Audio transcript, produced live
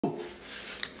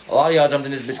A lot of y'all jumped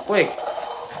in this bitch quick.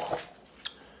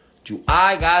 Do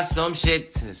I got some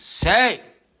shit to say?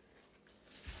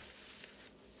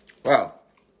 Well,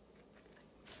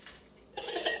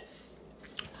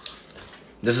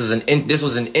 this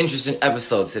was an interesting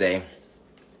episode today.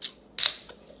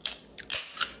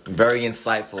 Very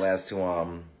insightful as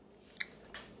to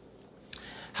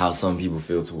how some people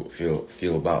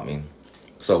feel about me.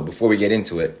 So before we get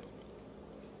into it,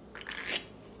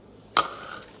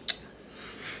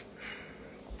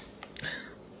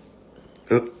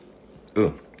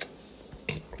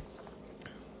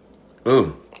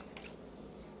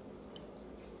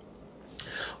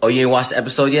 Oh, you ain't watched the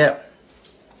episode yet?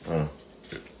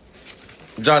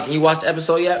 Jonathan, you watched the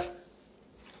episode yet?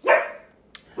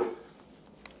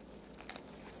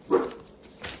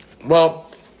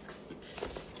 Well,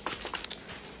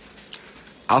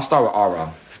 I'll start with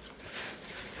Ahrah.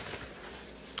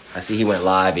 I see he went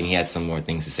live and he had some more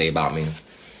things to say about me.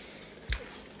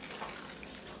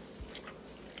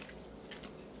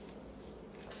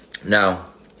 Now,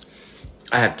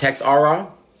 I have text Ahrah.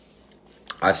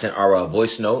 I've sent Ahrah a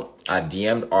voice note. I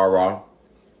DM'd Ahrah.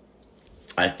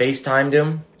 I FaceTimed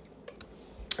him.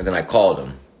 And then I called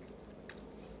him.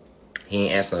 He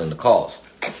ain't answering the calls.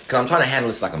 Because I'm trying to handle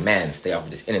this like a man and stay off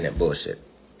of this internet bullshit.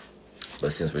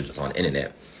 But since we're just on the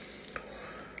internet,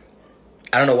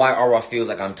 I don't know why Ahrah feels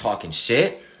like I'm talking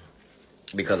shit.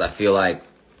 Because I feel like,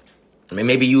 I mean,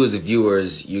 maybe you as the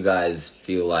viewers, you guys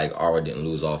feel like Ahrah didn't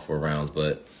lose all 4 rounds.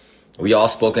 But we all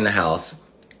spoke in the house.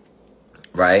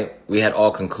 Right? We had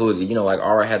all concluded, like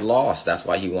Ahrah had lost. That's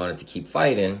why he wanted to keep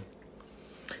fighting.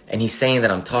 And he's saying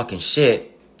that I'm talking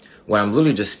shit when I'm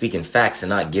literally just speaking facts and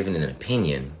not giving an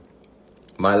opinion.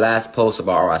 My last post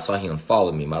about Ahrah, I saw he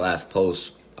unfollowed me. My last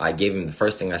post, I gave him, the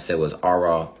first thing I said was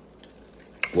Ahrah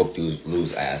whooped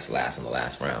lose ass last in the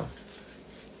last round.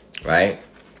 Right?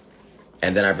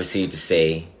 And then I proceeded to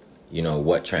say,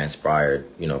 what transpired,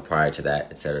 prior to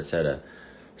that, etc., etc.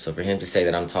 So for him to say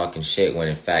that I'm talking shit when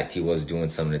in fact he was doing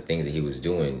some of the things that he was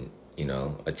doing,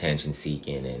 attention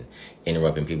seeking and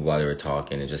interrupting people while they were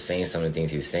talking and just saying some of the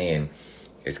things he was saying,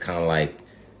 it's kind of like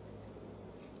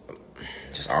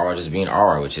just Ahrah just being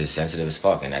Ahrah, which is sensitive as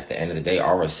fuck. And at the end of the day,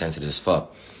 Ahrah is sensitive as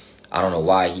fuck. I don't know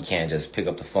why he can't just pick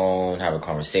up the phone, have a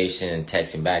conversation,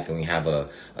 text him back, and we have a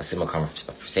similar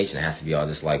conversation. It has to be all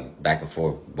this like back and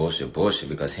forth bullshit,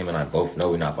 because him and I both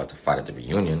know we're not about to fight at the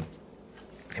reunion.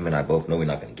 Him and I both know we're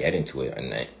not going to get into it.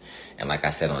 And like I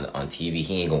said on TV,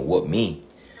 he ain't going to whoop me.